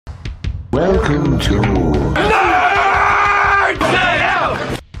Welcome to Nerds Night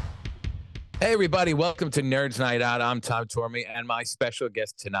Out! Hey, everybody. Welcome to Nerds Night Out. I'm Tom Tormey, and my special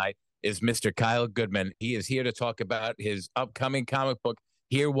guest tonight is Mr. Kyle Goodman. He is here to talk about his upcoming comic book,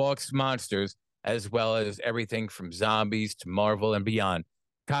 Here Walks Monsters, as well as everything from zombies to Marvel and beyond.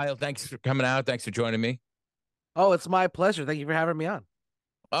 Kyle, thanks for coming out. Thanks for joining me. Oh, it's my pleasure. Thank you for having me on.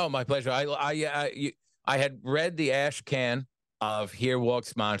 Oh, my pleasure. I had read the ash can of Here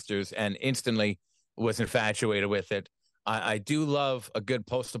Walks Monsters and instantly was infatuated with it. I do love a good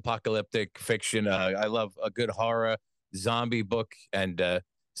post-apocalyptic fiction. I love a good horror zombie book, and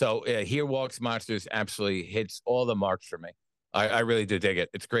so Here Walks Monsters absolutely hits all the marks for me. I really do dig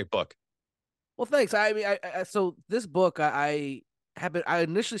it. It's a great book. Well, thanks. I mean, so this book, I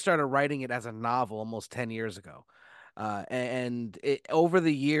initially started writing it as a novel almost 10 years ago. And over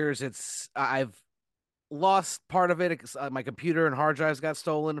the years, I've lost part of it. My computer and hard drives got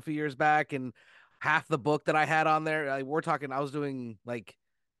stolen a few years back, and half the book that I had on there, I was doing like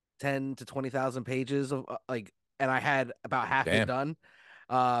 10 to 20,000 pages of and I had about half of it done.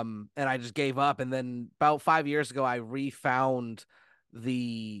 And I just gave up. And then about 5 years ago, I refound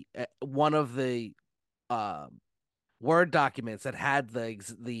one of the Word documents that had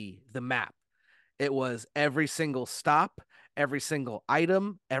the map. It was every single stop, every single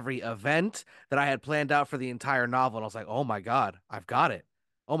item, every event that I had planned out for the entire novel. And I was like, oh my God, I've got it.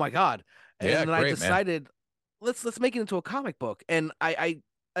 Oh my God. And Yeah, then great, I decided, let's make it into a comic book. And I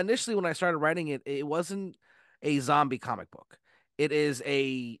initially, when I started writing it, it wasn't a zombie comic book. It is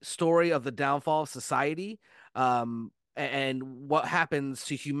a story of the downfall of society, and what happens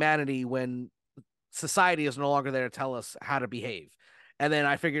to humanity when society is no longer there to tell us how to behave. And then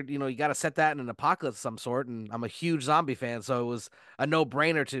I figured, you got to set that in an apocalypse of some sort. And I'm a huge zombie fan, so it was a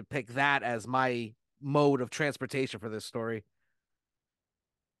no-brainer to pick that as my mode of transportation for this story.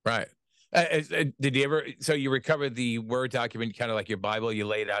 Right. Did you ever? So you recovered the Word document, kind of like your Bible. You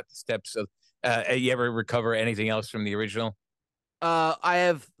laid out the steps of. You ever recover anything else from the original? I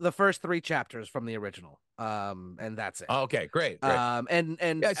have the first 3 chapters from the original, and that's it. Oh, okay, great. And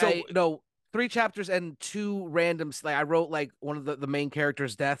Yeah, so I no 3 chapters and 2 randoms. Like I wrote like one of the main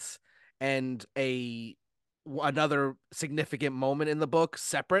characters' deaths and another significant moment in the book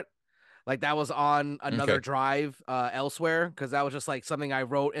separate. Like that was on another drive elsewhere, because that was just like something I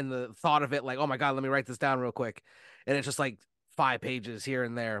wrote in the thought of it, like, oh my God, let me write this down real quick. And it's just like 5 pages here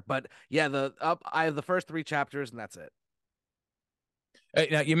and there. But yeah, I have the first 3 chapters and that's it.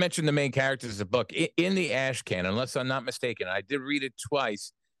 Now you mentioned the main characters of the book in the ash can, unless I'm not mistaken. I did read it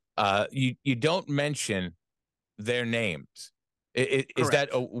twice. You don't mention their names. Is that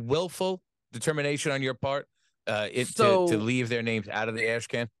a willful determination on your part? To leave their names out of the ash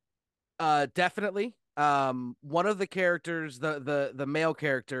can? Definitely. One of the characters, the male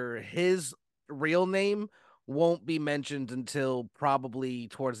character, his real name won't be mentioned until probably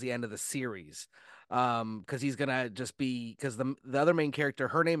towards the end of the series. Because he's gonna just be, because the other main character,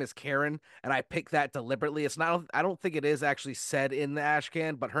 her name is Karen, and I picked that deliberately. It's not, I don't think it is actually said in the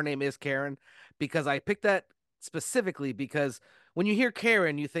Ashcan, but her name is Karen, because I picked that specifically because when you hear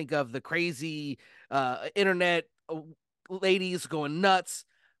Karen, you think of the crazy internet ladies going nuts.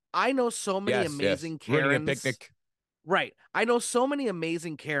 I know so many amazing Karens. Running a picnic. Right. I know so many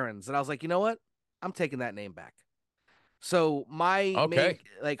amazing Karens that I was like, you know what? I'm taking that name back. So my main,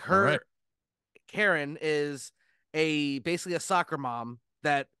 like her, Karen is basically a soccer mom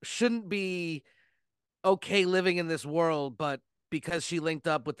that shouldn't be okay living in this world, but because she linked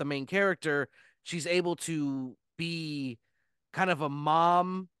up with the main character, she's able to be kind of a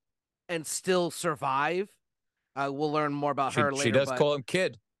mom and still survive. We'll learn more about her later. She does call him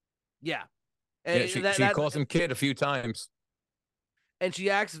kid. Yeah. And she calls him kid a few times. And she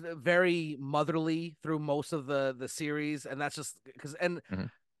acts very motherly through most of the series. And that's just because,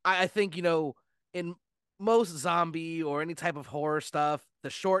 I think, in most zombie or any type of horror stuff, the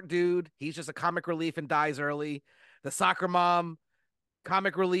short dude, he's just a comic relief and dies early. The soccer mom,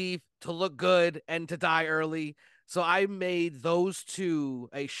 comic relief to look good and to die early. So I made those two,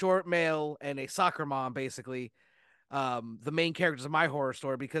 a short male and a soccer mom, basically, the main characters of my horror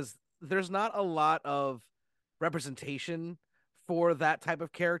story, because there's not a lot of representation for that type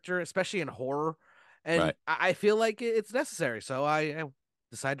of character, especially in horror. And I feel like it's necessary. So I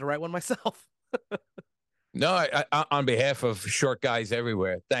decided to write one myself. No, I, on behalf of short guys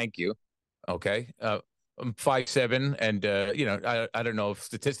everywhere, thank you. Okay. I'm 5'7", and I don't know if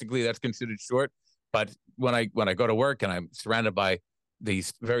statistically that's considered short, but when I go to work and I'm surrounded by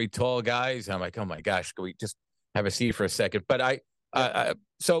these very tall guys, I'm like, oh my gosh, can we just have a seat for a second? But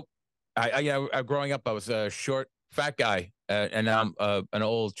growing up, I was a short, fat guy, and now I'm an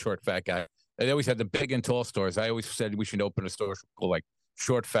old short fat guy. They always had the big and tall stores. I always said we should open a store called like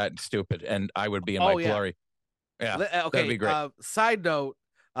Short, Fat, and Stupid, and I would be in my Oh yeah. glory. Yeah, that'd Okay. be great. Side note.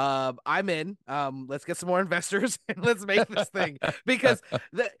 I'm in. Let's get some more investors and let's make this thing because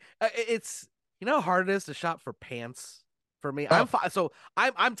it's how hard it is to shop for pants for me. Oh,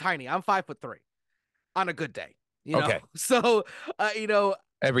 I'm tiny. I'm 5'3" on a good day. okay. So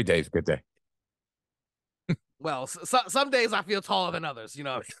Every day is a good day. well, some days I feel taller than others.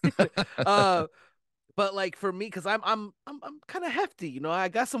 But like for me, because I'm kind of hefty, I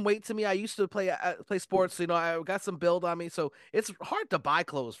got some weight to me. I used to play sports, I got some build on me, so it's hard to buy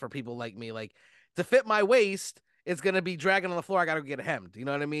clothes for people like me. Like to fit my waist, it's gonna be dragging on the floor. I gotta get hemmed. You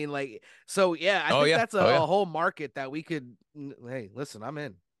know what I mean? Like so, yeah. I Oh think yeah. that's Oh a yeah. whole market that we could. Hey, listen, I'm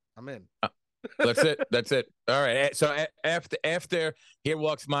in. I'm in. That's it. That's it. All right. So after Here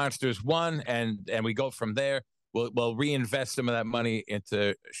Walks Monsters 1, and we go from there. We'll reinvest some of that money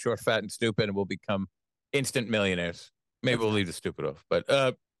into Short, Fat, and Stupid, and we'll become instant millionaires. Maybe That's we'll leave nice. the stupid off, but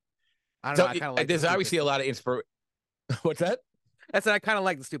I don't know. so I kind of like the there's stupid. obviously a lot of inspiration. What's that? I said I kind of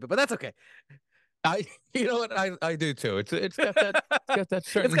like the stupid, but that's okay. I you know what I do too. It's got that It's got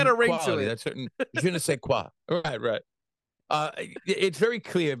certain a ring to quality, it. that certain je ne sais quoi. Right. It's very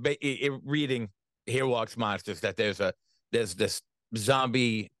clear reading Here Walks Monsters that there's this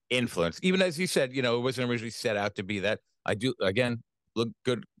zombie influence. Even as you said, it wasn't originally set out to be that. I do again look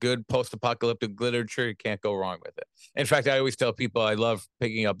good post-apocalyptic literature. You can't go wrong with it. In fact, I always tell people I love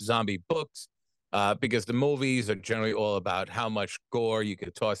picking up zombie books because the movies are generally all about how much gore you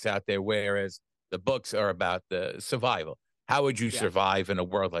could toss out there, whereas the books are about the survival. How would you Yeah. survive in a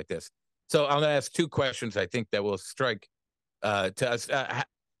world like this? So I'm going to ask two questions I think that will strike to us.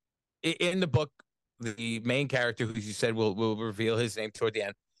 In the book, the main character, who you said will reveal his name toward the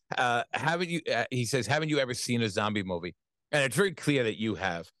end, haven't you? He says, "Haven't you ever seen a zombie movie?" And it's very clear that you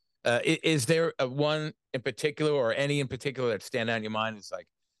have. Is there one in particular, or any in particular, that stand out in your mind? It's like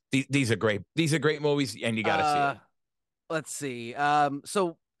these are great. These are great movies, and you got to see Uh, them. let's see.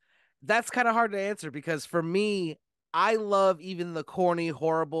 So that's kind of hard to answer because for me, I love even the corny,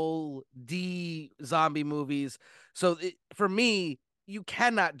 horrible D zombie movies. So for me, you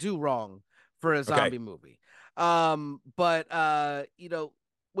cannot do wrong for a Okay, zombie movie. But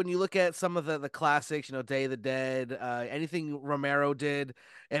when you look at some of the classics, Day of the Dead, anything Romero did,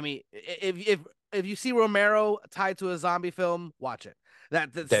 I mean, if you see Romero tied to a zombie film, watch it.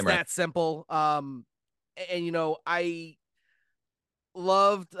 That's damn right. that simple. And I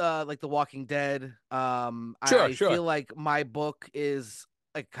loved like The Walking Dead. I Sure. feel like my book is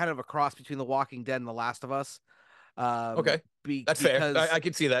like kind of a cross between The Walking Dead and The Last of Us. Okay, that's fair. Because I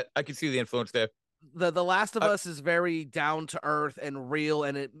can see that. I can see the influence there. the Last of Uh, Us is very down to earth and real,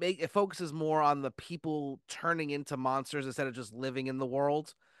 and it focuses more on the people turning into monsters instead of just living in the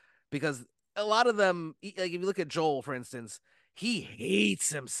world. Because a lot of them, like if you look at Joel, for instance, he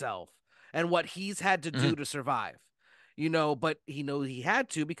hates himself and what he's had to mhm. do to survive. But he knows he had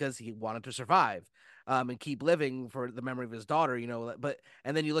to because he wanted to survive, and keep living for the memory of his daughter. But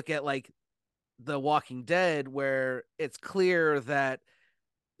and then you look at like The Walking Dead, where it's clear that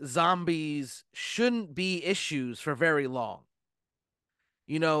zombies shouldn't be issues for very long.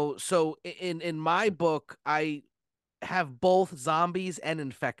 So in my book, I have both zombies and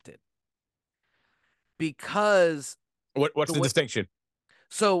infected because What's the the way distinction?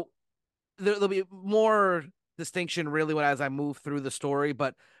 so there'll be more distinction really when as I move through the story,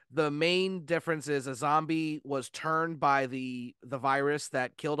 but the main difference is a zombie was turned by the virus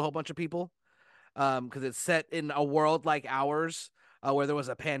that killed a whole bunch of people, because it's set in a world like ours, where there was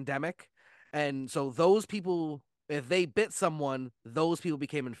a pandemic, and so those people, if they bit someone, those people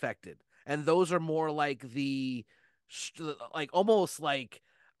became infected, and those are more like like almost like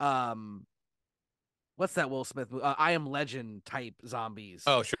um what's that Will Smith movie? I Am Legend type zombies,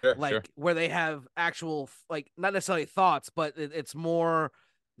 Oh, sure. like where they have actual like not necessarily thoughts, but it's more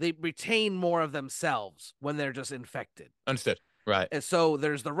they retain more of themselves when they're just infected. Understood. Right. And so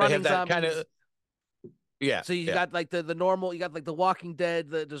there's the They have running that kind of zombies. yeah, So you yeah. got like the normal, you got like the Walking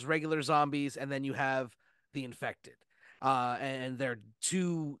Dead, just regular zombies, and then you have the infected. And they're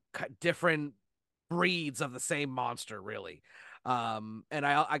two different breeds of the same monster, really. And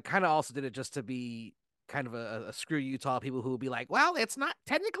I kind of also did it just to be kind of a screw Utah people who would be like, well, it's not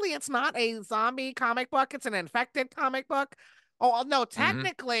technically it's not a zombie comic book, it's an infected comic book. Oh no, Hmm.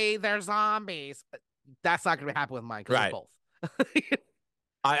 technically they're zombies. That's not gonna happen with mine because they're Right. both.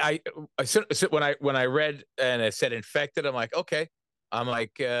 So when I read and it said infected, I'm like, okay. I'm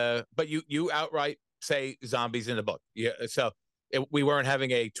like, but you outright say zombies in the book. Yeah. So we weren't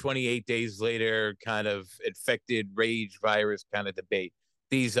having a 28 days later kind of infected rage virus kind of debate.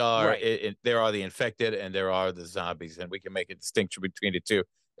 These are Right. there are the infected and there are the zombies, and we can make a distinction between the two.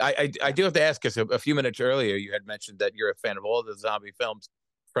 I Yeah. do have to ask us a few minutes earlier. You had mentioned that you're a fan of all the zombie films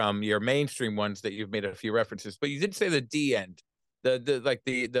from your mainstream ones that you've made a few references, but you did say the D end,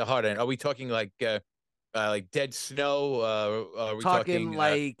 the hard end. Are we talking like Dead Snow? Are we Talking talking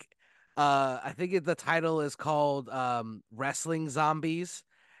like I think the title is called Wrestling Zombies,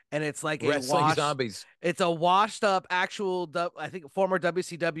 and it's like Wrestling Zombies? it's a washed up actual I think former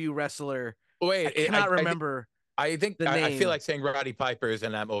WCW wrestler. I Wait, cannot remember I think the I feel name. like saying Roddy Piper is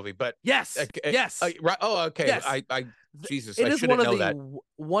in that movie, but Yes. Yes. right. Oh, okay. Yes. Jesus, It I is shouldn't know that.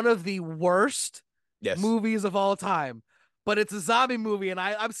 one of the worst Yes, movies of all time. But it's a zombie movie, and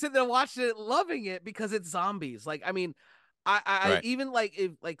I'm sitting there watching it, loving it because it's zombies. Like, I mean, I right. even like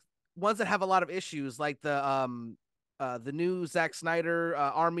if like ones that have a lot of issues, like the new Zack Snyder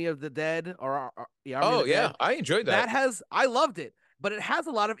Army of the Dead or the Army of Oh the yeah, Dead. I enjoyed that. That has I loved it, but it has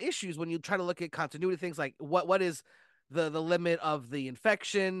a lot of issues when you try to look at continuity things like what is the limit of the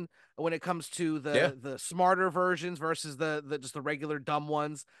infection when it comes to Yeah. the smarter versions versus the just the regular dumb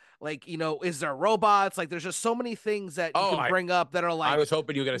ones. Like, is there robots? Like, there's just so many things that you Oh, can bring up that are I like, was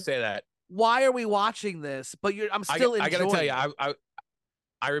hoping you were gonna say that. why are we watching this? But I'm still I got to tell enjoying you, it.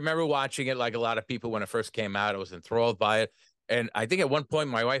 I remember watching it like a lot of people when it first came out. I was enthralled by it, and I think at one point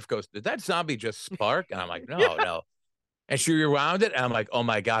my wife goes, "Did that zombie just spark?" And I'm like, "No, no." And she rewound it, and I'm like, "Oh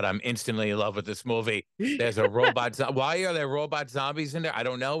my god, I'm instantly in love with this movie." There's a robot. Why are there robot zombies in there? I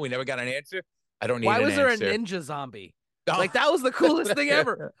don't know. We never got an answer. I don't need Why an was there a answer. ninja zombie? Oh, Like, that was the coolest thing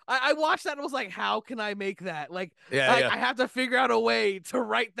ever. I watched that and was like, how can I make that? yeah, Like yeah. I have to figure out a way to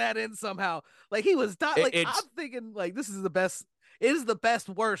write that in somehow. Like, he was not like, I'm It's thinking like this is the best. It is the best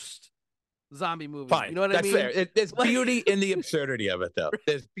worst zombie movie. fine. You know what I That's fair. mean? There's Like, beauty in the absurdity of it, though.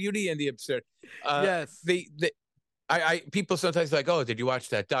 There's beauty in the absurd. Uh, yes. the I people sometimes like, oh, did you watch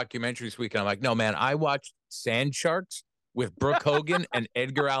that documentary this week? And I'm like, no, man, I watched Sand Sharks with Brooke Hogan and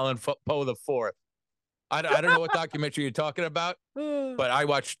Edgar Allan Poe the Fourth. I don't know what documentary you're talking about, but I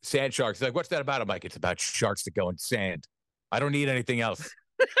watched Sand Sharks. Like, what's that about? I'm like, it's about sharks that go in sand. I don't need anything else.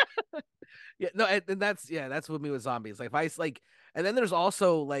 Yeah, no, and that's yeah, that's with me with zombies. Like, if I like, and then there's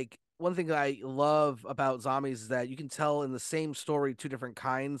also like one thing that I love about zombies is that you can tell in the same story two different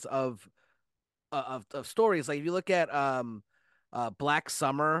kinds of stories. Like, if you look at Black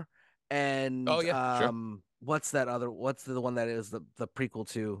Summer Oh and yeah, sure. what's the one that is the prequel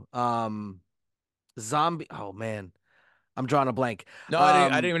to Zombie. Oh man, I'm drawing a blank. No, I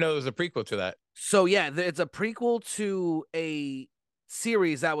didn't Um even know there was a prequel to that. so yeah, it's a prequel to a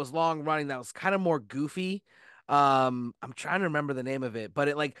series that was long running that was kind of more goofy. I'm trying to remember the name of it, but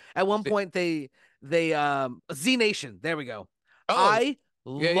it like at one See- point they Z Nation. There we go. Oh I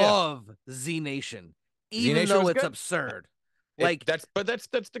yeah, yeah. love Z Nation, Z even Nation though was it's good. absurd. Like, That's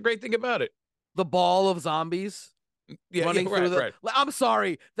the great thing about it. the ball of zombies Yeah, yeah, running through right, the. right. I'm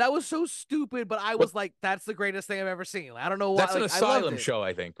sorry, that was so stupid, but I But was like, that's the greatest thing I've ever seen. Like, I don't know why. that's an Like, I loved Asylum it. show,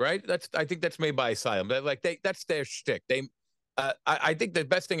 I think, right? I think that's made by Asylum. That's their shtick. I think the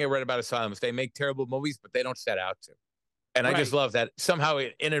best thing I read about Asylum is they make terrible movies, but they don't set out to. And I just Right. love that somehow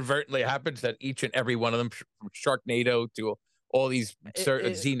it inadvertently happens that each and every one of them, from Sharknado to all these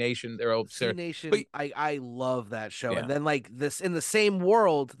It, Z Nation, they're all Z absurd. But Nation, I love that show. And yeah, then like this in the same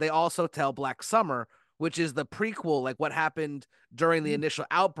world, they also tell Black Summer, which is the prequel, like what happened during the initial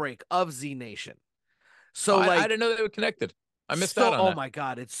outbreak of Z Nation. So I like didn't know they were connected. I missed out on oh that. my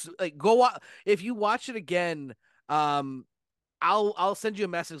god, it's like if you watch it again, um I'll send you a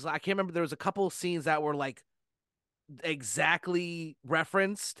message. I can't remember, there was a couple of scenes that were like exactly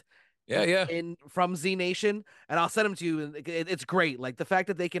referenced Yeah, yeah. in from Z Nation, and I'll send them to you. And it's great. Like, the fact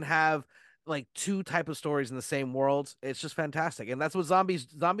that they can have like two type of stories in the same world, it's just fantastic. And that's what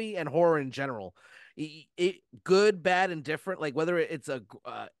zombie and horror in general, good, bad, and different. Like, whether it's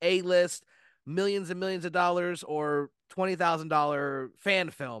a list, millions and millions of dollars, or $20,000 fan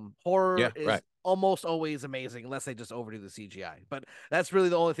film, horror Yeah, is right. almost always amazing unless they just overdo the CGI. But that's really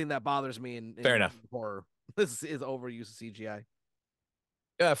the only thing that bothers me Fair in enough. horror. This is overuse of CGI.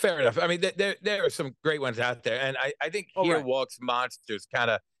 Fair enough. I mean, there are some great ones out there, and I think Oh, Here right. Walks Monsters kind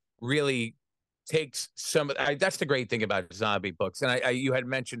of really takes some of that's the great thing about zombie books. And you had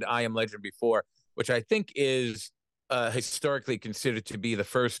mentioned I Am Legend before, which I think is historically considered to be the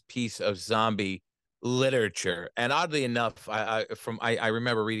first piece of zombie literature. And oddly enough, I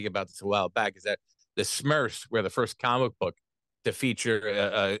remember reading about this a while back. Is that the Smurfs were the first comic book to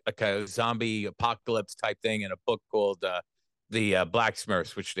feature a kind of zombie apocalypse type thing in a book called the Black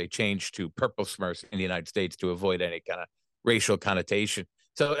Smurfs, which they changed to Purple Smurfs in the United States to avoid any kind of racial connotation.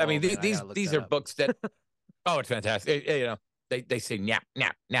 So I Oh mean, man, I gotta look these that are up. books that, oh, it's fantastic. You know, they say nap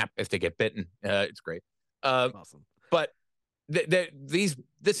nap nap if they get bitten. It's great. Uh, Awesome. but these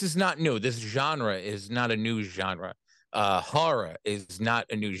this is not new. This genre is not a new genre. Horror is not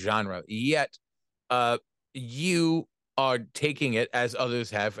a new genre. Yet, uh, you are taking it as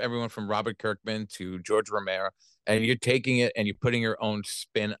others have, everyone from Robert Kirkman to George Romero, and you're taking it and you're putting your own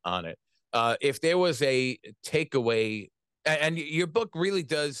spin on it. If there was a takeaway, and your book really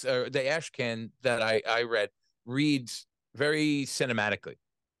does, the Ashcan that I read reads very cinematically,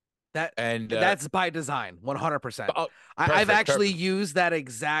 That and that's by design, 100%. oh, I've perfect, actually perfect. used that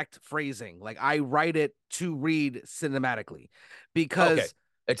exact phrasing. Like I write it to read cinematically Okay, because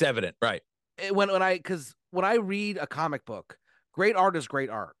it's evident, right? when I read a comic book, great art is great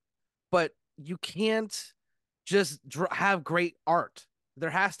art, but you can't just have great art.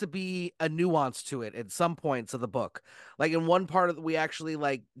 There has to be a nuance to it at some points of the book. Like in one part of we actually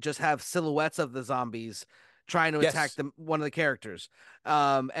like just have silhouettes of the zombies trying to attack Yes. them one of the characters.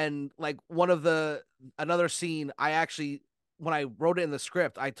 And like one of the another scene I actually when I wrote it in the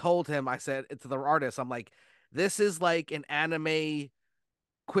script, I told him I said to the artist, I'm like, this is like an anime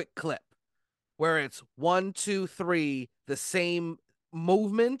quick clip where it's one, two, three, the same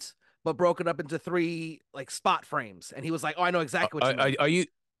movement, but broken up into three like spot frames. And he was like, "Oh, I know exactly what you mean."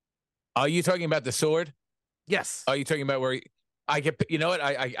 Are you talking about the sword? Yes. Are you talking about where I get? You know what?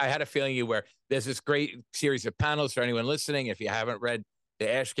 I had a feeling you were. There's this great series of panels for anyone listening. If you haven't read the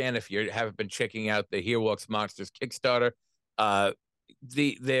Ashcan, if you haven't been checking out the Here Walks Monsters Kickstarter, uh,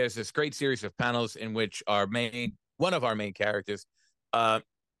 there's this great series of panels in which our main one of our main characters uh,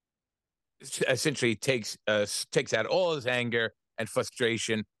 essentially takes out all his anger and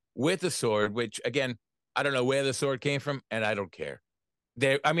frustration with a sword. Which again, I don't know where the sword came from, and I don't care.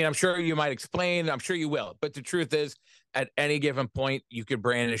 There, I mean, I'm sure you might explain. I'm sure you will. But the truth is, at any given point, you could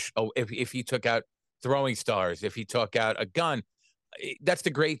brandish. Oh, if he took out throwing stars, if he took out a gun, that's the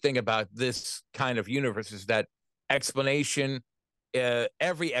great thing about this kind of universe is that explanation.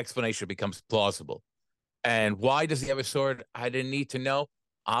 Every explanation becomes plausible. And why does he have a sword? I didn't need to know.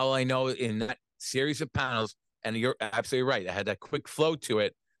 All I know in that series of panels, and you're absolutely right, it had that quick flow to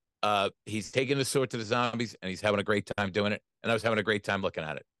it. He's taking the sword to the zombies, and he's having a great time doing it. And I was having a great time looking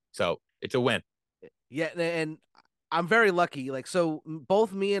at it. So it's a win. Yeah, and I'm very lucky. Like so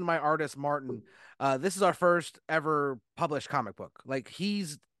both me and my artist Martin, this is our first ever published comic book. Like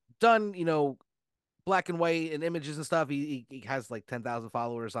he's done, black and white and images and stuff. He has like 10,000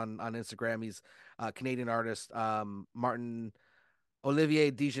 followers on Instagram. He's a Canadian artist, Martin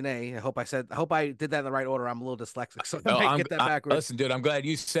Olivier Digenet. I hope I did that in the right order. I'm a little dyslexic, so I might get that backwards. Listen, dude. I'm glad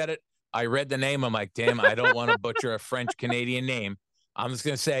you said it. I read the name. I'm like, damn, I don't want to butcher a French Canadian name. I'm just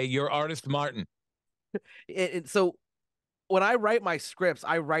gonna say your artist Martin. So when I write my scripts,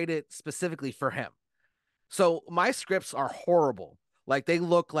 I write it specifically for him. So my scripts are horrible. Like they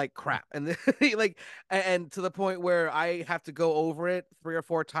look like crap, and like, and to the point where I have to go over it 3 or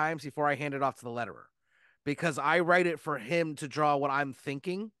 4 times before I hand it off to the letterer, because I write it for him to draw what I'm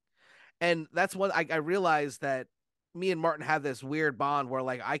thinking. And that's what I realized that me and Martin have this weird bond where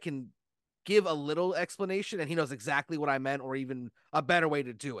like I can give a little explanation and he knows exactly what I meant or even a better way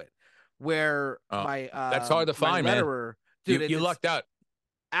to do it. Where Uh, my that's hard to my find, man. letterer, dude, You it's lucked out.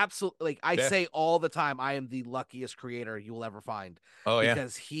 absolutely like I Yeah. say all the time, I am the luckiest creator you will ever find Oh yeah.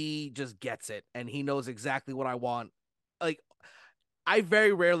 because he just gets it and he knows exactly what I want. Like I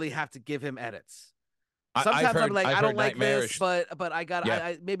very rarely have to give him edits. Sometimes I'm like, I've I don't heard like this, nightmarish. but Yeah.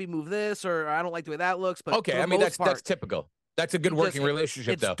 I maybe move this or I don't like the way that looks. But for Okay. the I mean, most that's part, typical. That's a good he just working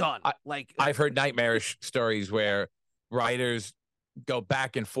relationship, it's though. done. Like I've heard nightmarish stories where writers go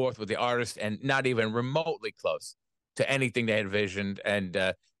back and forth with the artist and not even remotely close to anything they had envisioned,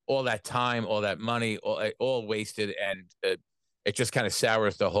 and all that time, all that money, all wasted, and it just kind of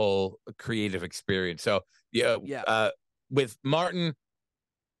sours the whole creative experience. So yeah, yeah. with Martin,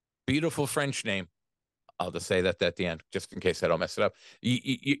 beautiful French name. I'll just say that at the end, just in case I don't mess it up.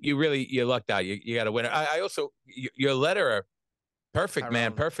 You really you lucked out. You got a winner. I also your letterer, perfect man,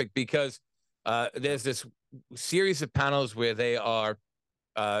 Tyrone. perfect because there's this series of panels where they are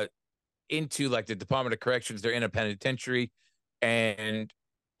uh, into like the Department of Corrections. They're in a penitentiary, and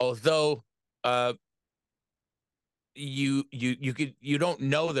although uh, you don't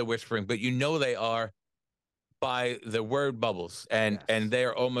know they're whispering, but you know they are by the word bubbles, and Yes.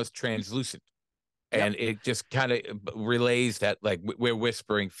 they're almost translucent, Yep. and it just kind of relays that like we're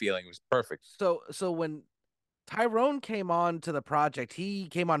whispering feeling. It was perfect. So when Tyrone came on to the project, he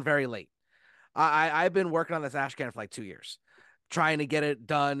came on very late. I've been working on this Ashcan for like 2 years. trying to get it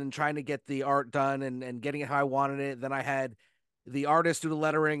done and trying to get the art done and getting it how I wanted it. Then I had the artist do the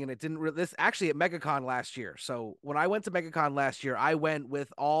lettering, and it didn't really, this actually at MegaCon last year. So when I went to MegaCon last year, I went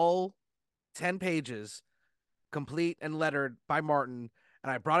with all 10 pages complete and lettered by Martin.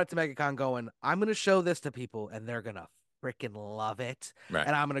 And I brought it to MegaCon going, I'm going to show this to people and they're going to freaking love it. Right.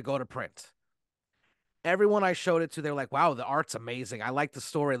 And I'm going to go to print. Everyone I showed it to, they're like, wow, the art's amazing. I like the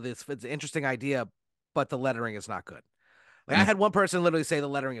story. It's an interesting idea, but the lettering is not good. Like I Mm. had one person literally say the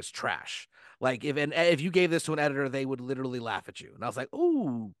lettering is trash. Like if you gave this to an editor, they would literally laugh at you. And I was like,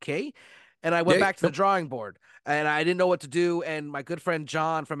 "Ooh, okay." And I went Yeah. back to the Nope. drawing board, and I didn't know what to do. And my good friend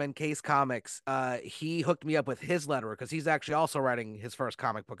John from NK's Comics, he hooked me up with his letterer because he's actually also writing his first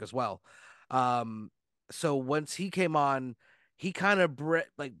comic book as well. Um, so once he came on, he kind of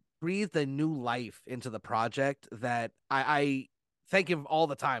breathed a new life into the project that I thank him all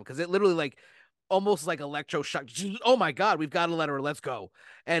the time because it literally like almost like electroshock. Oh my God, we've got a letter. Let's go.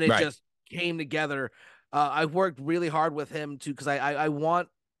 And it Right. just came together. I worked really hard with him too because I want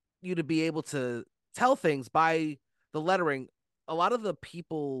you to be able to tell things by the lettering. A lot of the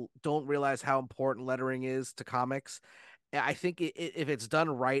people don't realize how important lettering is to comics. I think if it's done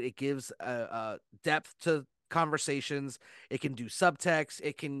right, it gives a depth to conversations. It can do subtext.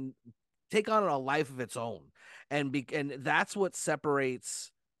 It can take on a life of its own, and that's what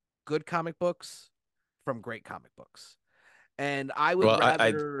separates good comic books from great comic books. And I would Well,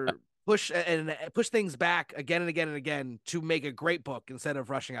 rather push things back again and again and again to make a great book instead of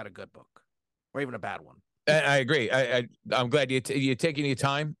rushing out a good book or even a bad one. I agree. I'm glad you're taking your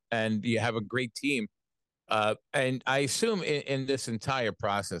time and you have a great team. And I assume in this entire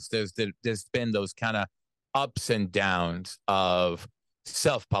process, there's been those kind of ups and downs of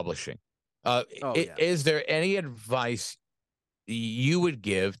self publishing. Oh yeah. Is there any advice you would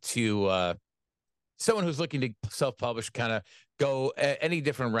give to someone who's looking to self publish, kind of go any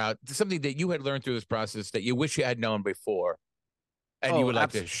different route, something that you had learned through this process that you wish you had known before, and you Oh, would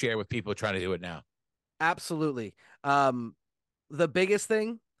like to share with people trying to do it now? absolutely. Um, the biggest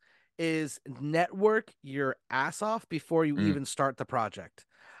thing is network your ass off before you Mm, even start the project.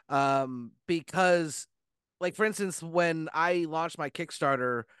 Because like for instance, when I launched my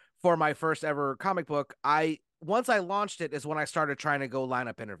Kickstarter for my first ever comic book, I once I launched it is when I started trying to go line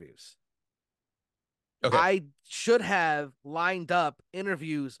up interviews. okay. I should have lined up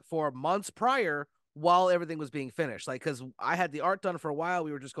interviews for months prior while everything was being finished. Like, because I had the art done for a while.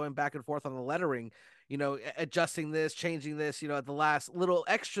 We were just going back and forth on the lettering, adjusting this, changing this, at the last little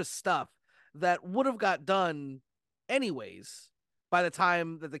extra stuff that would have got done anyways by the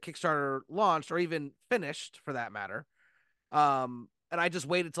time that the Kickstarter launched or even finished for that matter. And I just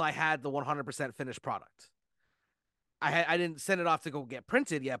waited till I had the 100% finished product. I didn't send it off to go get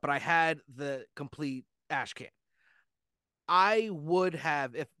printed yet, but I had the complete ash can. I would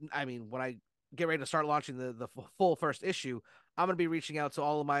have if I mean when I get ready to start launching the full first issue, I'm going to be reaching out to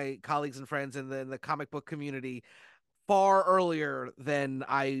all of my colleagues and friends in the comic book community far earlier than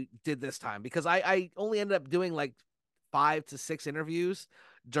I did this time because I only ended up doing like 5 to 6 interviews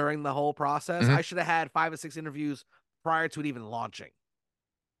during the whole process. Hmm. I should have had 5 or 6 interviews prior to it even launching,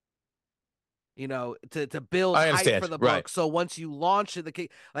 to build I hype for understand. the Right. book. So once you launch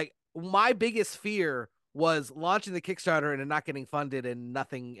it, like my biggest fear was launching the Kickstarter and it not getting funded and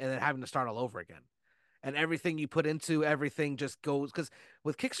nothing, and then having to start all over again. And everything you put into everything just goes because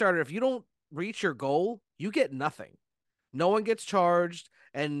with Kickstarter, if you don't reach your goal, you get nothing. No one gets charged,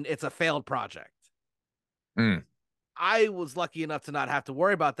 and it's a failed project. Mm, I was lucky enough to not have to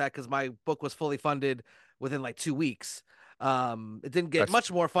worry about that because my book was fully funded within like 2 weeks. It didn't get that's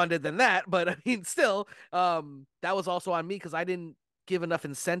much more funded than that, but I mean, still, that was also on me because I didn't give enough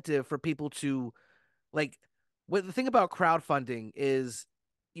incentive for people to like. What the thing about crowdfunding is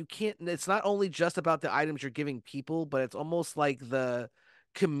you can't. It's not only just about the items you're giving people, but it's almost like the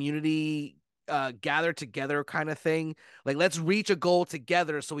community gather together kind of thing. Like, let's reach a goal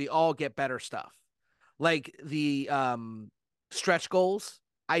together so we all get better stuff. Like the stretch goals,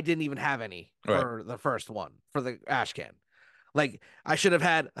 I didn't even have any right. for the first one for the ash can. Like I should have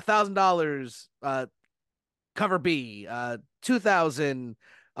had $1,000 cover B, 2,000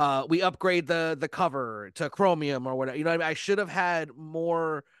 we upgrade the cover to chromium or whatever. You know what I mean? I should have had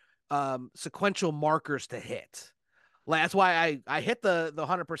more sequential markers to hit. Like that's why I hit the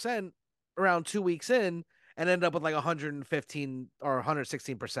 100% around 2 weeks in and ended up with like 115 or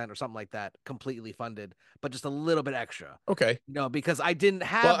 116% or something like that, completely funded, but just a little bit extra. Okay. Because I didn't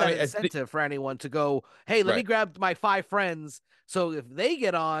Well, have I that mean, incentive for anyone to go, hey, let me right. grab my 5 friends. So if they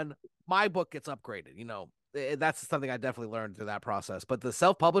get on, my book gets upgraded. That's something I definitely learned through that process. But the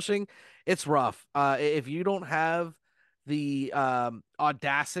self publishing, it's rough. If you don't have the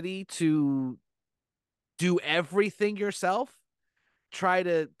audacity to do everything yourself, try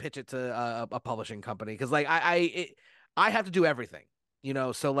to pitch it to a publishing company, because like I have to do everything,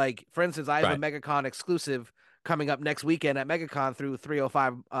 So like for instance, I have a Right. MegaCon exclusive coming up next weekend at MegaCon through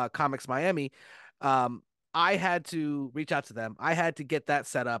 305 Comics Miami. Um, I had to reach out to them. I had to get that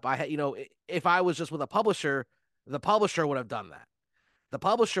set up. I had, if I was just with a publisher, the publisher would have done that. The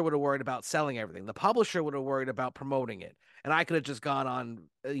publisher would have worried about selling everything. The publisher would have worried about promoting it. And I could have just gone on,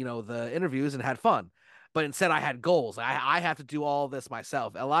 the interviews and had fun. But instead, I had goals. I have to do all this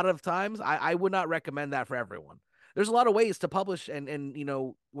myself. A lot of times, I would not recommend that for everyone. There's a lot of ways to publish and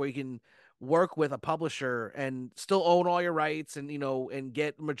where you can work with a publisher and still own all your rights and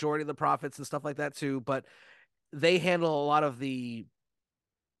get majority of the profits and stuff like that too. But they handle a lot of the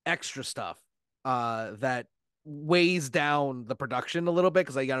extra stuff that weighs down the production a little bit,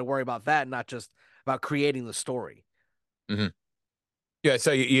 because I got to worry about that, not just about creating the story. Hmm. Yeah.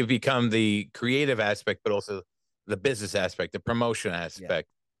 So you become the creative aspect, but also the business aspect, the promotion Yeah. aspect,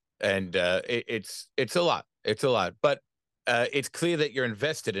 and it's a lot. It's a lot, but it's clear that you're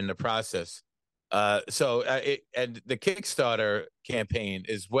invested in the process. And the Kickstarter campaign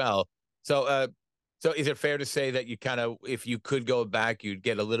as well. So so is it fair to say that you kind of, if you could go back, you'd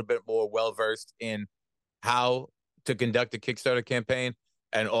get a little bit more well versed in how to conduct a Kickstarter campaign,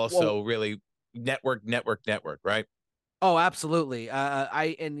 and Well, also really network, right? oh, absolutely.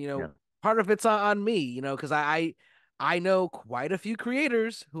 Yeah. Part of it's on me, because I know quite a few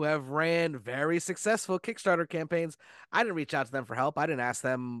creators who have ran very successful Kickstarter campaigns. I didn't reach out to them for help. I didn't ask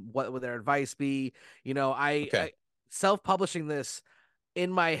them what would their advice be. Okay. I self-publishing this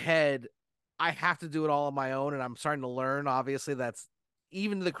in my head, I have to do it all on my own. And I'm starting to learn, obviously, that's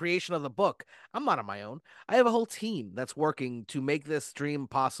even the creation of the book. I'm not on my own. I have a whole team that's working to make this dream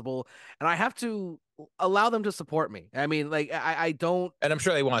possible. And I have to allow them to support me. I mean, like, I don't, And I'm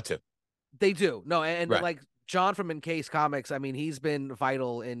sure they want to. they do. No, and Right. like John from Encase Comics, I mean, he's been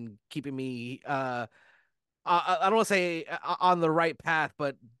vital in keeping me, I don't want to say on the right path,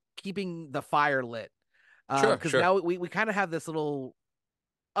 but keeping the fire lit. Sure, Because sure. now we kind of have this little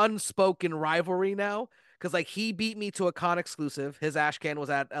unspoken rivalry now, because like he beat me to a con exclusive. His Ashcan was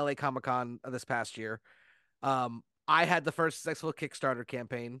at LA Comic Con this past year. I had the first successful Kickstarter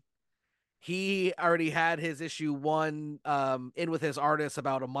campaign. He already had his issue one in with his artist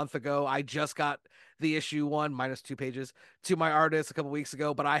about a month ago. I just got the issue one minus 2 pages to my artist a couple weeks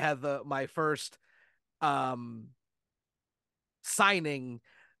ago, but I had the my first um signing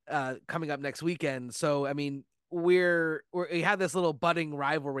coming up next weekend. So I mean, we had this little budding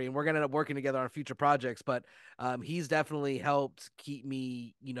rivalry, and we're gonna end up working together on future projects. But he's definitely helped keep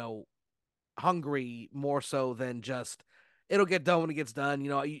me, hungry more so than just it'll get done when it gets done.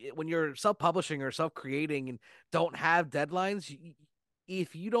 When you're self-publishing or self-creating and don't have deadlines,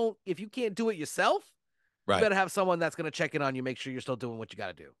 if you can't do it yourself, you Right. better have someone that's gonna check in on you, make sure you're still doing what you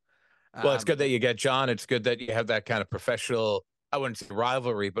got to do. Well, it's good that Like you get John. It's good that you have that kind of professional, I wouldn't say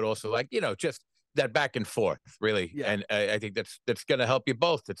rivalry, but also like, just that back and forth, really. yeah, And I think that's going to help you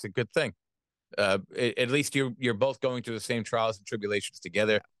both. It's a good thing. At least you're both going through the same trials and tribulations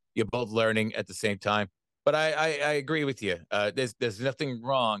together. yeah, You're both learning at the same time. But I agree with you. There's nothing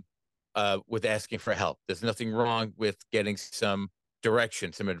wrong with asking for help. There's nothing wrong with getting some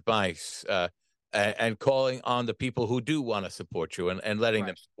direction, some advice, and calling on the people who do want to support you, and letting them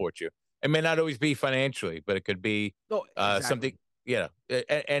right. support you. It may not always be financially, but it could be No, something. exactly.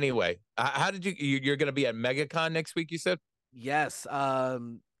 Anyway, how did you're going to be at MegaCon next week? You said. Yes.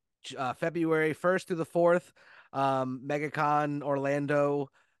 February 1st through the 4th, MegaCon Orlando,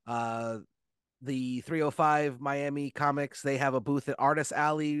 uh, the 305 Miami Comics. They have a booth at Artist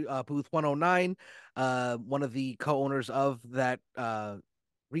Alley, booth 109. One of the co-owners of that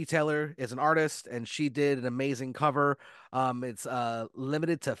retailer is an artist, and she did an amazing cover. It's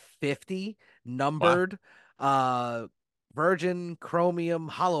limited to 50 Wow. numbered uh virgin chromium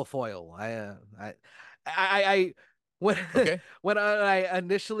hollow foil. I when Okay. when I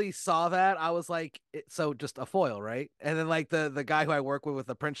initially saw that, I was like, so just a foil, right? And then like the guy who I work with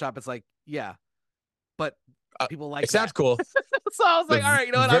the print shop, it's like, yeah, but people It like sounds that. cool. So I was The like, all right,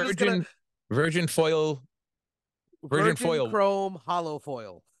 you know what? I'm just gonna virgin foil, virgin virgin foil, chrome hollow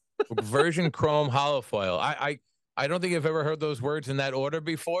foil. virgin chrome hollow foil. I don't think I've ever heard those words in that order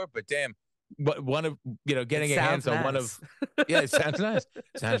before, but damn, what one of It getting your sounds hands on one of, nice. yeah, it sounds nice.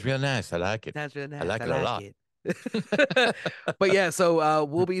 Sounds real nice. I like it. Sounds real I nice. like I it a like lot. it. But yeah, so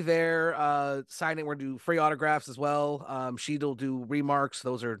we'll be there signing. We're gonna do free autographs as well. She'll do remarks.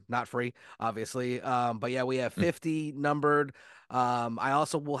 Those are not free, obviously. But yeah, we have 50 numbered. I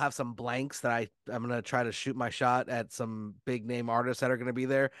also will have some blanks that I'm gonna try to shoot my shot at some big name artists that are gonna be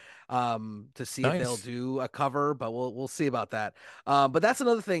there, to see if they'll Nice. do a cover, but we'll see about that. But that's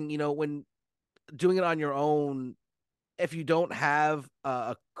another thing, when doing it on your own, if you don't have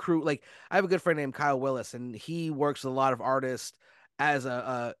a crew, like I have a good friend named Kyle Willis, and he works with a lot of artists as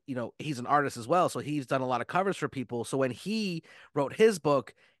he's an artist as well. So he's done a lot of covers for people. So when he wrote his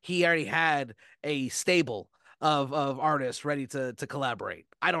book, he already had a stable of artists ready to collaborate.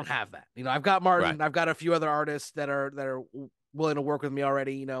 I don't have that. I've got Right. Martin, I've got a few other artists that are willing to work with me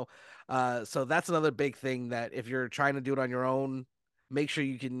already. So that's another big thing, that if you're trying to do it on your own, make sure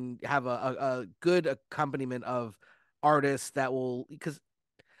you can have a good accompaniment of artists that will, because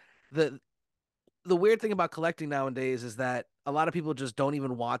the the weird thing about collecting nowadays is that a lot of people just don't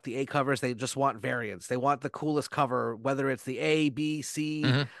even want the A covers. They just want variants. They want the coolest cover, whether it's the A, B, C,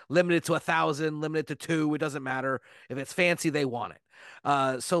 Hmm. limited to 1,000, limited to two. It doesn't matter. If it's fancy, they want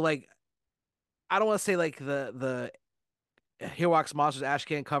it. So like, I don't want to say like the Here Walks Monsters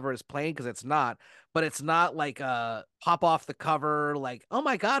Ashcan cover is plain, because it's not, but it's not like pop off the cover like, oh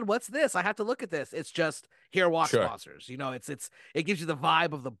my god, what's this? I have to look at this. It's just Here Walks Sure. Monsters. It gives you the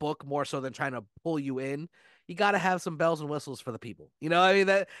vibe of the book more so than trying to pull you in. You got to have some bells and whistles for the people. I mean,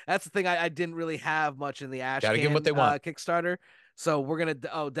 that's the thing I didn't really have much in the Got to give them what Ashcan they want. Kickstarter. So we're gonna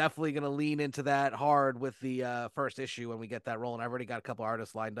definitely gonna lean into that hard with the first issue when we get that rolling. I've already got a couple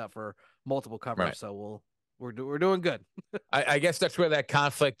artists lined up for multiple covers, Right. so we're doing good. I guess that's where that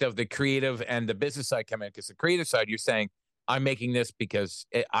conflict of the creative and the business side come in. Because the creative side, you're saying, I'm making this because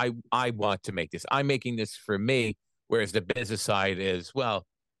I want to make this. I'm making this for me. Whereas the business side is, well,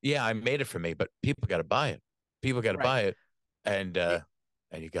 yeah, I made it for me, but people got to buy it. People got to Right. buy it, and It, uh,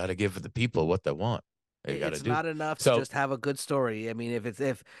 and you got to give the people what they want. You got to it's do. not enough to So just have a good story. I mean, if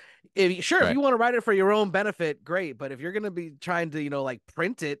sure, if right, you want to write it for your own benefit, great. But if you're gonna be trying to, like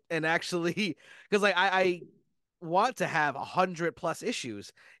print it and actually, because like I want to have 100+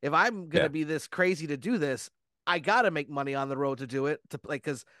 issues. If I'm gonna yeah, be this crazy to do this, I gotta make money on the road to do it. To like,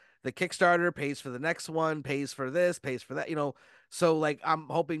 because the Kickstarter pays for the next one, pays for this, pays for that. So like, I'm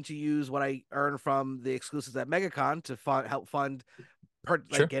hoping to use what I earn from the exclusives at MegaCon to help fund like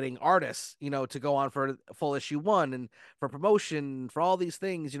sure. getting artists, to go on for full issue one, and for promotion, for all these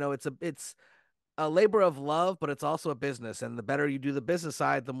things. It's a labor of love, but it's also a business. And the better you do the business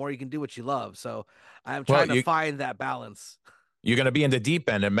side, the more you can do what you love. So I'm Well, trying to find that balance. you're going to be in the deep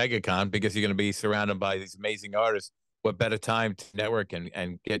end at MegaCon because you're going to be surrounded by these amazing artists. What better time to network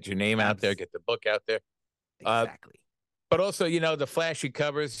and get your name out there, Abs get the book out there. Uh, exactly. but also, the flashy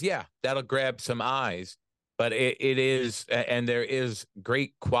covers, yeah, that'll grab some eyes. But it is, and there is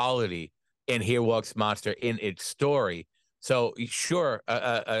great quality in Here Walks Monster in its story. So sure,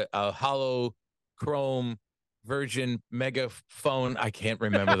 a hollow chrome virgin megaphone. I can't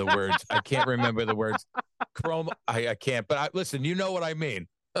remember the words. I can't remember the words. Chrome. I can't. But listen. You know what I mean.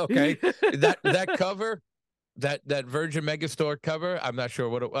 Okay. That cover, that Virgin Megastore cover. I'm not sure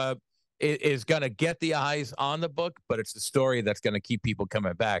what it is going to get the eyes on the book, but it's the story that's going to keep people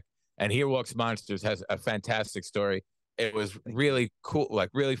coming back. And Here Walks Monsters has a fantastic story. It was Thank you. really cool, like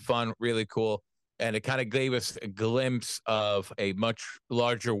really fun, really cool, and it kind of gave us a glimpse of a much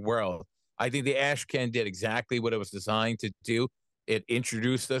larger world. I think the Ash Can did exactly what it was designed to do. It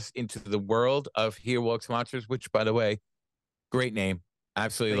introduced us into the world of Here Walks Monsters, which, by the way, great name.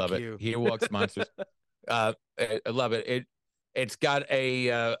 Absolutely Thank love it. you. Here Walks Monsters. I love it. It's got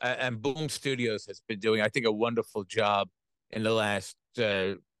and Boom Studios has been doing, I think, a wonderful job in the last,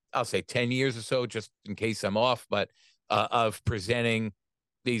 I'll say 10 years or so, just in case I'm off, but of presenting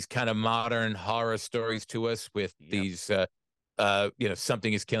these kind of modern horror stories to us with Yep. these,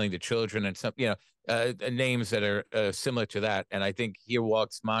 something is killing the children and some, names that are similar to that. And I think Here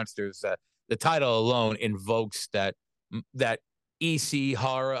Walks Monsters, the title alone invokes that EC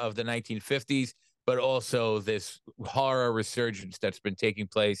horror of the 1950s, but also this horror resurgence that's been taking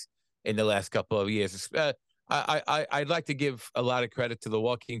place in the last couple of years. I'd like to give a lot of credit to The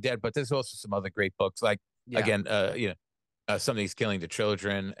Walking Dead, but there's also some other great books, like Yeah. again, Something's Killing the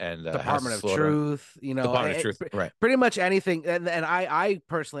Children and House of Department of Slaughter, Truth, Department of Truth, right? pretty much anything. And I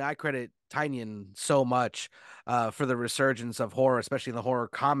personally, I credit Tynion so much for the resurgence of horror, especially in the horror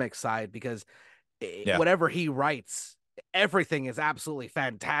comic side, because Yeah. whatever he writes, everything is absolutely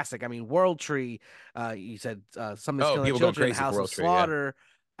fantastic. I mean, World Tree, you said Something's Oh, Killing people going Children, crazy for House of World Tree. Yeah. Slaughter.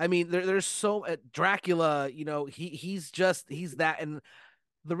 I mean, there's so Dracula, he's that. And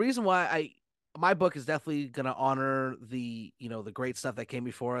the reason why my book is definitely going to honor the great stuff that came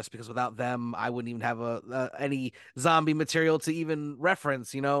before us, because without them I wouldn't even have any zombie material to even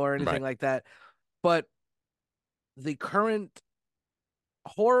reference, or anything Right. like that. But the current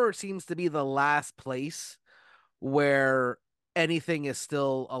horror seems to be the last place where anything is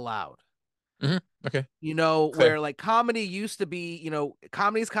still allowed. Hmm. Okay. Where Fair. like comedy used to be,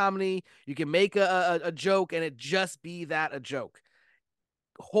 comedy's comedy. You can make a joke and it just be that, a joke.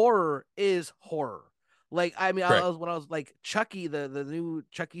 Horror is horror. Like, I mean, Correct. when I was like Chucky, the new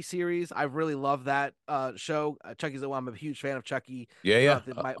Chucky series, I really love that show. Chucky's the one. I'm a huge fan of Chucky Yeah. Yeah.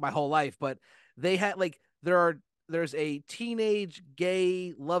 throughout my whole life. But they had like there's a teenage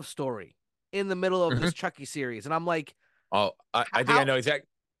gay love story in the middle of Hmm. this Chucky series, and I'm like, Oh, I think I how know exactly.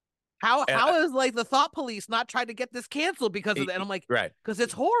 how And how is like the thought police not trying to get this canceled because of that? And I'm like, right. because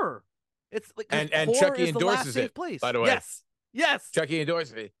it's horror. It's like because And horror Chucky is the last endorses it, safe by place. the way. Yes, yes. Chucky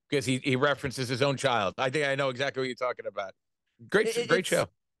endorses it because he references his own child. I think I know exactly what you're talking about. Great It's show.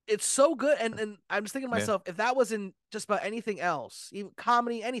 it's so good, and I'm just thinking to Yeah. myself, if that was in just about anything else, even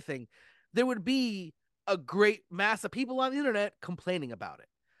comedy, anything, there would be a great mass of people on the internet complaining about it.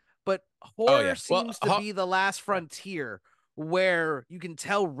 But Oh horror yeah. Well, seems to be the last yeah. frontier where you can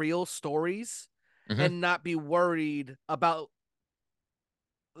tell real stories Hmm. and not be worried about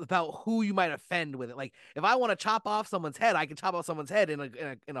who you might offend with it. Like if I want to chop off someone's head, I can chop off someone's head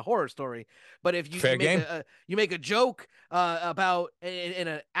in a horror story. But if you Fair make game. you make a joke about in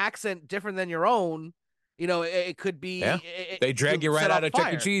an accent different than your own, it could Yeah. be They it drag you could right set out off a of Chuck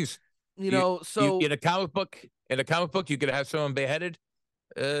E. fire. Cheese. You you So in a comic book, you could have someone beheaded.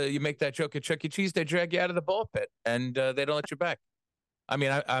 You make that joke at Chuck E. Cheese, they drag you out of the ball pit and they don't let you back. I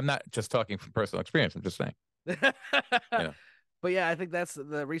mean, I'm not just talking from personal experience. I'm just saying, you know. but yeah, I think that's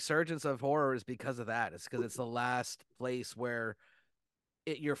the resurgence of horror is because of that. It's because it's the last place where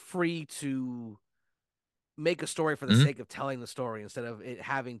you're free to make a story for the Hmm. sake of telling the story instead of it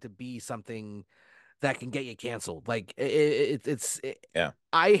having to be something that can get you canceled. Like Yeah.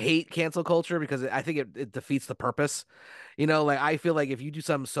 I hate cancel culture because I think it defeats the purpose. Like I feel like if you do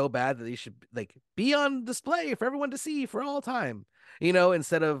something so bad that you should like be on display for everyone to see for all time.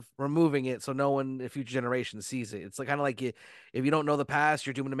 Instead of removing it so no one in future generations sees it. It's like kind of like if you don't know the past,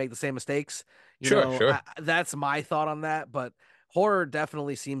 you're doomed to make the same mistakes. Sure. Sure. That's my thought on that. But horror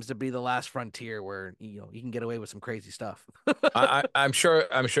definitely seems to be the last frontier where you can get away with some crazy stuff. I'm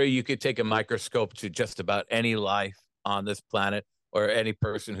sure you could take a microscope to just about any life on this planet or any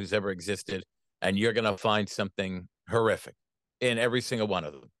person who's ever existed, and you're going to find something horrific in every single one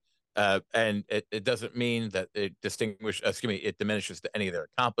of them. And it doesn't mean that it diminishes any of their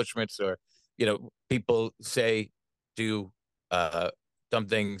accomplishments or, people say, do dumb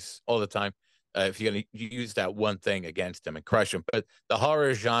things all the time. If you're going to use that one thing against them and crush them, but the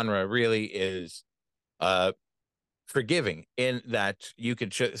horror genre really is uh, forgiving in that you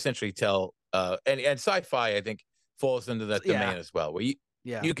could essentially tell and sci-fi I think falls into that Yeah, domain as well where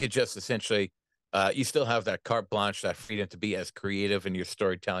yeah. you could just essentially you still have that carte blanche, that freedom to be as creative in your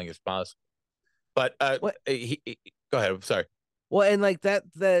storytelling as possible, but What? go ahead, I'm sorry. Well, and like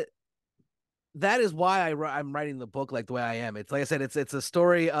that is why I'm writing the book like the way I am. It's like I said, it's a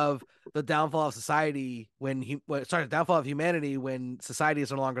story of the downfall of society the downfall of humanity when society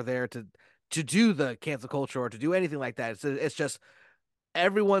is no longer there to do the cancel culture or to do anything like that. It's just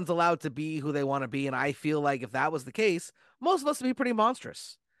everyone's allowed to be who they want to be, and I feel like if that was the case, most of us would be pretty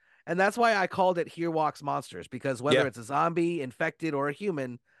monstrous. And that's why I called it Here Walks Monsters, because whether Yeah. it's a zombie, infected, or a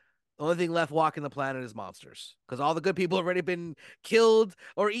human, the only thing left walking the planet is monsters. Because all the good people have already been killed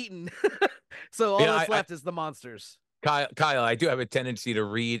or eaten. So all Yeah, that's left is the monsters. Kyle, I do have a tendency to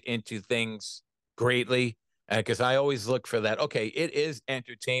read into things greatly because I always look for that. Okay, it is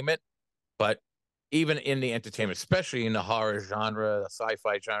entertainment, but even in the entertainment, especially in the horror genre, the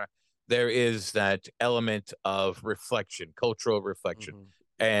sci-fi genre, there is that element of reflection, cultural reflection. Mm-hmm.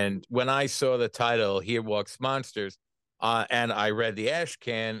 And when I saw the title "Here Walks Monsters," and I read the ash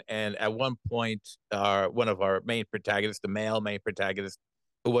can, and at one point, one of our main protagonists, the male main protagonist,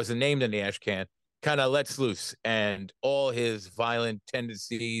 who wasn't named in the ash can, kind of lets loose, and all his violent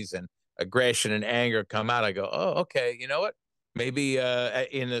tendencies and aggression and anger come out. I go, oh, okay, you know what? Maybe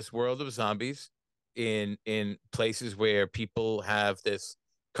in this world of zombies, in places where people have this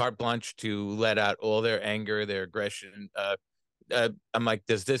carte blanche to let out all their anger, their aggression, I'm like,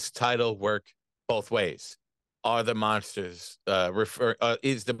 does this title work both ways? Are the monsters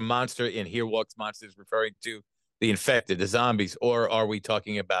is the monster in Here Walks Monsters referring to the infected, the zombies, or are we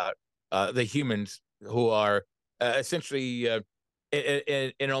talking about the humans who are essentially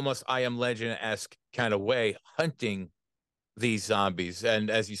in almost I Am Legend esque kind of way hunting these zombies? And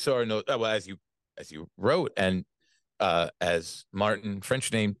as you saw, well, as you wrote, and as Martin,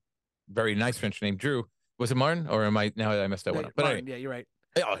 French name, very nice French name, Drew. Was it Martin, or am I now I messed that one Yeah, up? But anyway, Martin, yeah, you're right.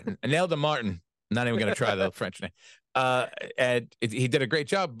 I nailed the Martin. Not even going to try the French name. And he did a great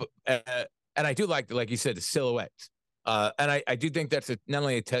job. And I do like you said, the silhouettes. And I do think that's not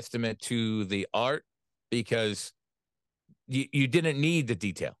only a testament to the art, because you didn't need the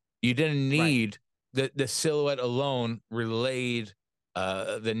detail. You didn't Right. need the silhouette alone relayed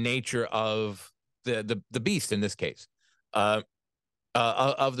the nature of the beast in this case. Uh,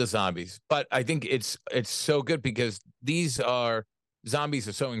 of the zombies. But I think it's so good because these are zombies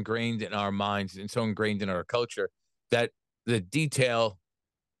are so ingrained in our minds and so ingrained in our culture that the detail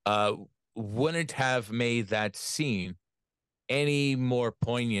uh, wouldn't have made that scene any more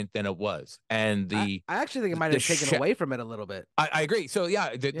poignant than it was. And I actually think it might the have taken away from it a little bit. I agree. So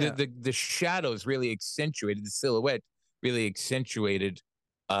yeah, Yeah. the shadows really accentuated the silhouette, really accentuated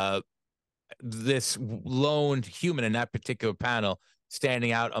uh, this lone human in that particular panel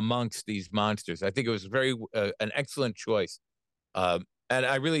standing out amongst these monsters. I think it was very an excellent choice, and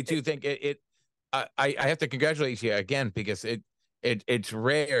I really do think I have to congratulate you again because it's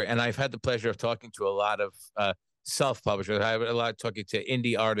rare, and I've had the pleasure of talking to a lot of self publishers. I have a lot of talking to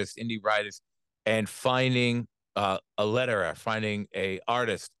indie artists, indie writers, and finding a letterer, finding a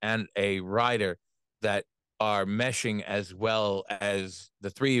artist and a writer that are meshing as well as the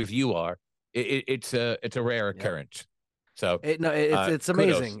three of you are. It's a rare Yeah. occurrence. So No, it's kudos.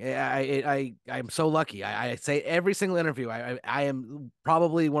 amazing. I'm so lucky. I say every single interview, I am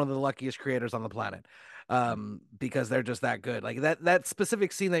probably one of the luckiest creators on the planet, because they're just that good. Like that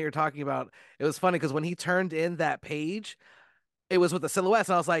specific scene that you're talking about, it was funny because when he turned in that page, it was with the silhouettes,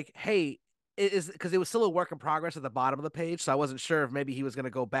 and I was like, hey. It is because it was still a work in progress at the bottom of the page, so I wasn't sure if maybe he was going to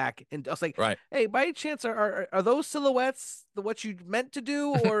go back. And I was like, Right. "Hey, by any chance, are those silhouettes what you meant to do,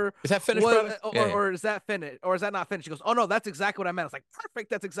 or Is that finished what, product? Yeah, yeah. or is that finished, or is that not finished?" She goes, "Oh no, that's exactly what I meant." I was like, "Perfect,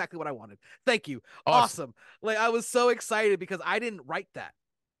 that's exactly what I wanted. Thank you, Awesome. awesome." Like I was so excited because I didn't write that.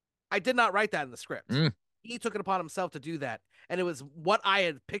 I did not write that in the script. Mm, He took it upon himself to do that, and it was what I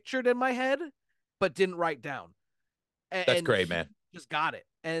had pictured in my head, but didn't write down, that's and great, he man. just got it,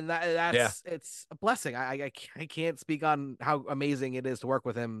 and Yeah. that's it's a blessing. I can't speak on how amazing it is to work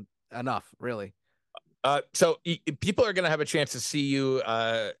with him enough, really. So people are going to have a chance to see you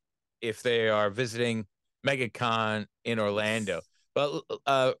if they are visiting MegaCon in Orlando. Yes.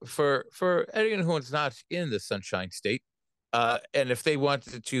 But for anyone who is not in the Sunshine State, and if they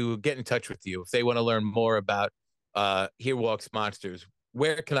wanted to get in touch with you, if they want to learn more about Here Walks Monsters,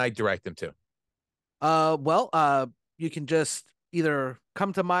 where can I direct them to? Well, you can just either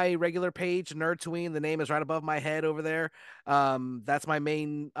come to my regular page, Nerdtween. The name is right above my head over there. That's my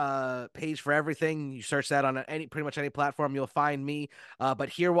main page for everything. You search that on any pretty much any platform, you'll find me. But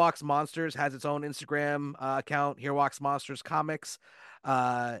Here Walks Monsters has its own Instagram account, Here Walks Monsters Comics.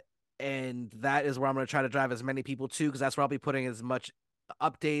 Uh, and that is where I'm going to try to drive as many people to, because that's where I'll be putting as much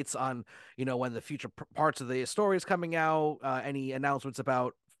updates on, when the future parts of the story is coming out, any announcements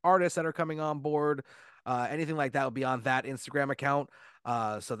about artists that are coming on board, anything like that will be on that Instagram account.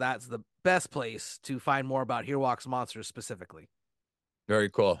 So that's the best place to find more about Here Walks Monsters specifically. Very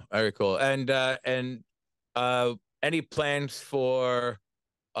cool. Very cool. And uh, any plans for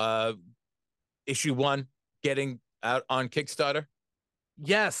uh, issue one getting out on Kickstarter?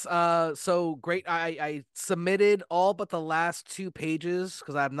 Yes. So great. I submitted all but the last two pages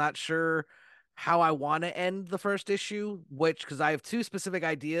because I'm not sure how I want to end the first issue, which because I have two specific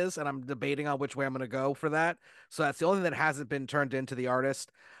ideas and I'm debating on which way I'm going to go for that. So that's the only thing that hasn't been turned into the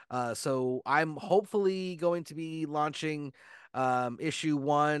artist. So I'm hopefully going to be launching issue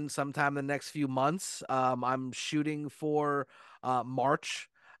one sometime in the next few months. I'm shooting for March.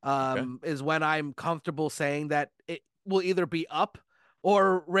 Okay. Is when I'm comfortable saying that it will either be up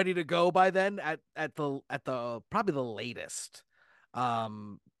or ready to go by then at the probably the latest.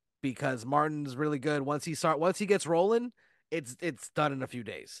 Um, because Martin's really good. Once he gets rolling, it's done in a few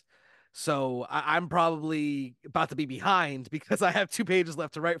days. So I'm probably about to be behind because I have two pages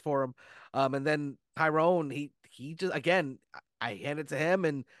left to write for him. And then Tyrone, he just again, I hand it to him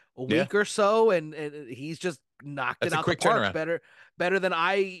in a Yeah. week or so, and he's just knocked it That's a out the quick park turnaround. better than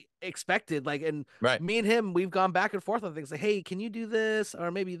I expected. Like, and Right. me and him, we've gone back and forth on things like, hey, can you do this or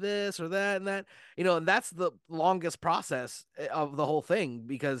maybe this or that and that, and that's the longest process of the whole thing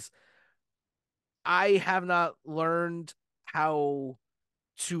because I have not learned how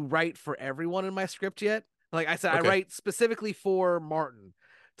to write for everyone in my script yet. Like I said, I Okay. write specifically for Martin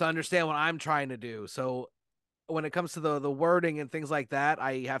to understand what I'm trying to do. So when it comes to the wording and things like that,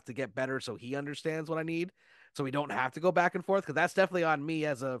 I have to get better so he understands what I need. So we don't have to go back and forth because that's definitely on me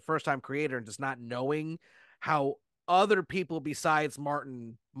as a first time creator and just not knowing how other people besides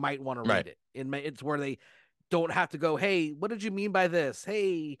Martin might want to Right. read it. And it's where they don't have to go, hey, what did you mean by this?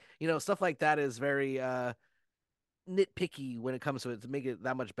 Hey, stuff like that is very nitpicky when it comes to it to make it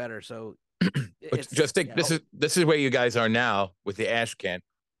that much better. So But it's just think, yeah. this is where you guys are now with the ash can,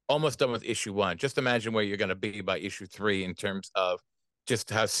 almost done with issue 1. Just imagine where you're going to be by issue 3 in terms of just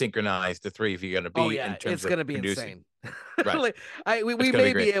how synchronized the three of you are going to Oh be in yeah, terms it's of gonna be producing. insane. Right. Like, It's we going to be may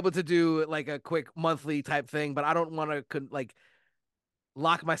be great. able to do like a quick monthly type thing, but I don't want to like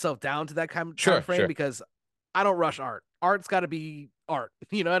lock myself down to that time Sure, frame sure. because I don't rush art. Art's got to be art.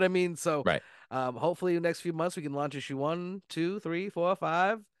 You know what I mean? So, Right. hopefully, the next few months we can launch issue 1, 2, 3, 4,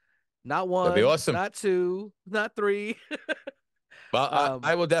 5. Not That'd be 1, awesome. not 2, not 3. Well, um,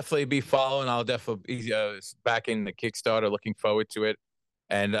 I will definitely be following. I'll definitely be backing the Kickstarter. Looking forward to it.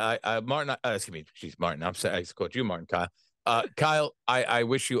 And Martin, excuse me, she's Martin. I'm sorry, I called you Martin, Kyle. Kyle, I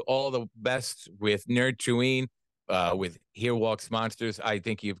wish you all the best with Nerd Tween, with Here Walks Monsters. I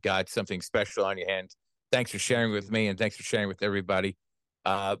think you've got something special on your hands. Thanks for Thank sharing with you. me, and thanks for sharing with everybody.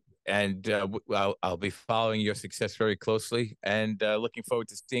 And I'll be following your success very closely, and looking forward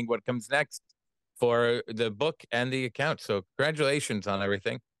to seeing what comes next for the book and the account. So congratulations on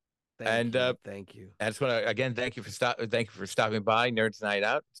everything. Thank And you. Thank you. I just want to again thank you for stopping by Nerds Night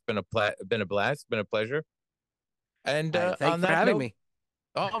Out. It's been been a blast, been a pleasure. And All right. Thank on you for that having note, me.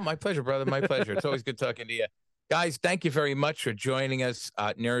 oh, my pleasure, brother, my pleasure. It's always good talking to you, guys. Thank you very much for joining us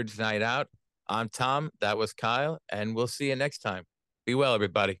at Nerds Night Out. I'm Tom. That was Kyle, and we'll see you next time. Be well,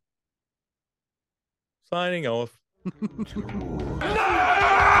 everybody. Signing off.